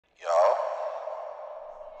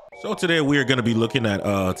So today we are going to be looking at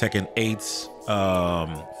Tekken 8's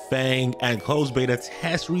Feng and closed beta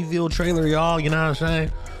test reveal trailer, y'all. You know what I'm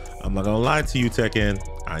saying? I'm not gonna lie to you, Tekken.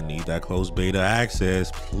 I need that closed beta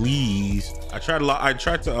access, please. I tried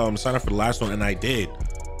to sign up for the last one, and I did,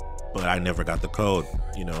 but I never got the code.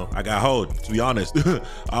 You know, I got hold. To be honest,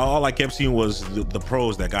 all I kept seeing was the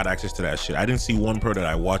pros that got access to that shit. I didn't see one pro that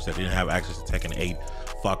I watched that didn't have access to Tekken 8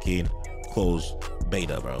 fucking closed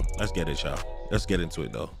beta, bro. Let's get it, y'all. Let's get into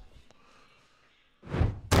it though.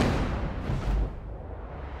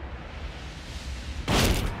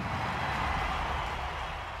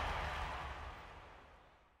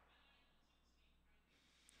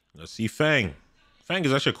 Let's see Feng. Feng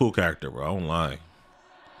is actually a cool character, bro. I don't lie.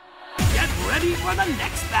 Get ready for the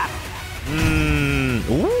next battle.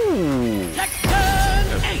 Ooh.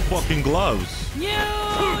 Tekken 8. Fucking gloves. New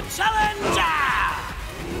challenger.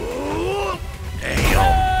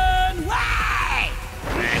 Damn. Way.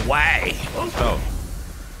 Way. So,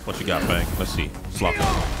 what you got, Feng? Let's see. Slap him.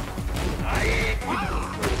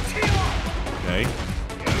 Okay.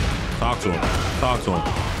 Talk to him. Talk to him.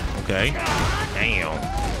 Okay.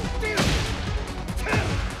 Damn.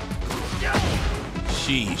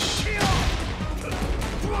 Sheesh.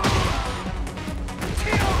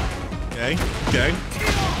 Okay. Okay.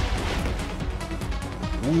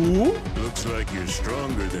 Ooh. Looks like you're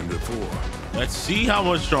stronger than before. Let's see how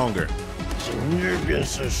much stronger.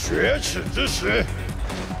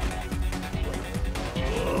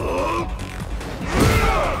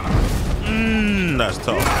 That's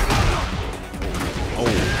tough.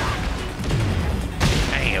 Oh.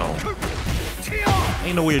 Damn.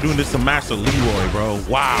 Ain't no way you're doing this to Master Leroy, bro.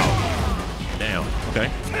 Wow. Damn. Okay.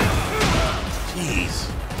 Jeez.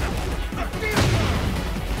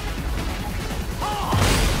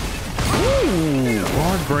 Ooh,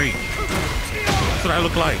 hard break. That's what I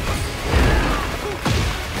look like.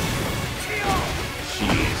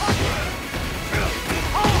 Jeez.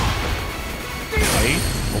 Okay.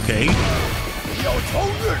 Okay.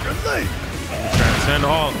 Transcend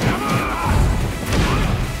all.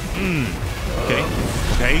 Okay.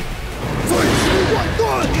 Okay.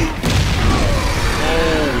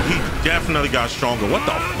 Oh, he definitely got stronger. What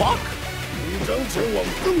the fuck?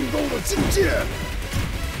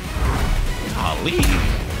 Ali.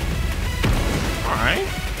 Alright.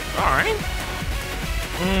 Alright.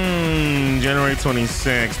 January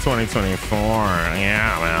 26, 2024.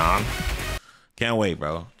 Yeah, man. Can't wait,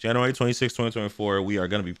 bro. January 26, 2024, we are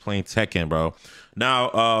going to be playing Tekken, bro.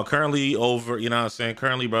 Now, currently over, you know what I'm saying?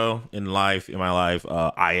 Currently, bro, in my life,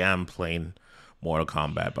 I am playing Mortal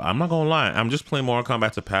Kombat. But I'm not going to lie. I'm just playing Mortal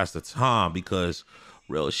Kombat to pass the time because,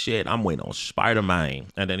 real shit, I'm waiting on Spider-Man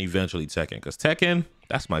and then eventually Tekken. Because Tekken,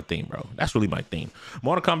 that's my thing, bro. That's really my thing.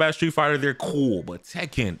 Mortal Kombat, Street Fighter, they're cool. But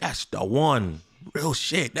Tekken, that's the one. Real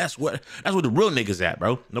shit. That's what the real niggas at,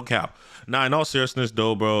 bro. No cap. Now, in all seriousness,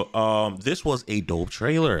 though, bro, this was a dope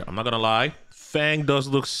trailer. I'm not gonna lie. Feng does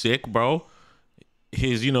look sick, bro.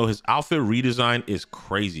 His outfit redesign is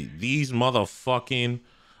crazy. These motherfucking,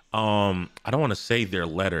 I don't want to say their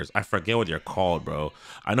letters. I forget what they're called, bro.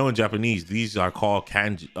 I know in Japanese these are called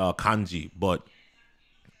kanji, but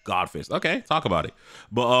Godfist. Okay, talk about it.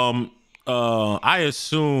 But I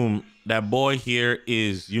assume that boy here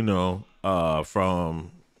is,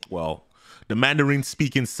 from, well, the Mandarin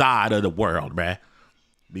speaking side of the world, bruh.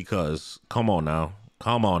 Because come on now.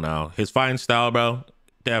 His fighting style, bro,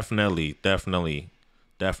 definitely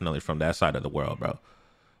from that side of the world, bro.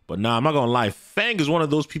 But nah, I'm not gonna lie. Feng is one of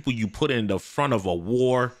those people you put in the front of a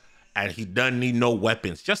war and he doesn't need no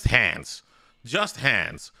weapons. Just hands.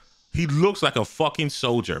 He looks like a fucking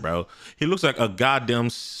soldier, bro. He looks like a goddamn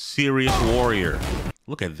serious warrior.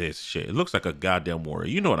 Look at this shit. It looks like a goddamn warrior.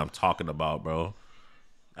 You know what I'm talking about, bro.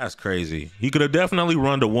 That's crazy. He could have definitely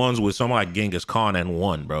run the ones with someone like Genghis Khan and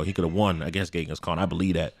won, bro. He could have won against Genghis Khan. I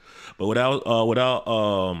believe that. But without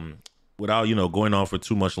going on for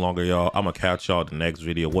too much longer, y'all, I'm gonna catch y'all the next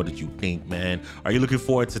video. What did you think, man? Are you looking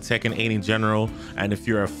forward to Tekken 8 in general? And if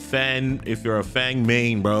you're a Feng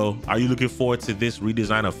main, bro, are you looking forward to this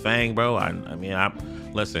redesign of Feng, bro?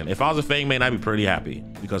 Listen, if I was a Feng main, I'd be pretty happy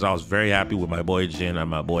because I was very happy with my boy Jin and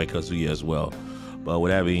my boy Kazuya as well. But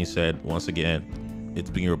with that being said, once again, it's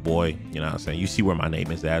been your boy, you know what I'm saying? You see where my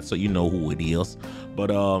name is at, so you know who it is. But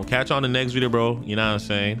catch you on the next video, bro. You know what I'm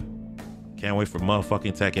saying? Can't wait for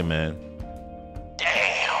motherfucking Tekken, man.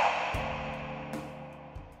 Damn.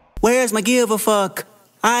 Where's my give a fuck?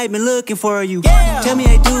 I've been looking for you. Yeah. Tell me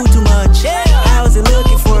I do too much. Yeah. I was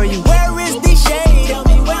looking for you. Where is the shade? Tell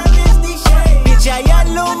me where is the shade? Bitch, I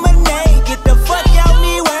illuminate. Get the fuck out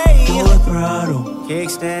me way. Full throttle.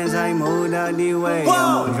 Kickstands, I moved out the way. I'm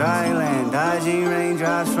on dry land, dodging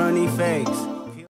raindrops from the fakes.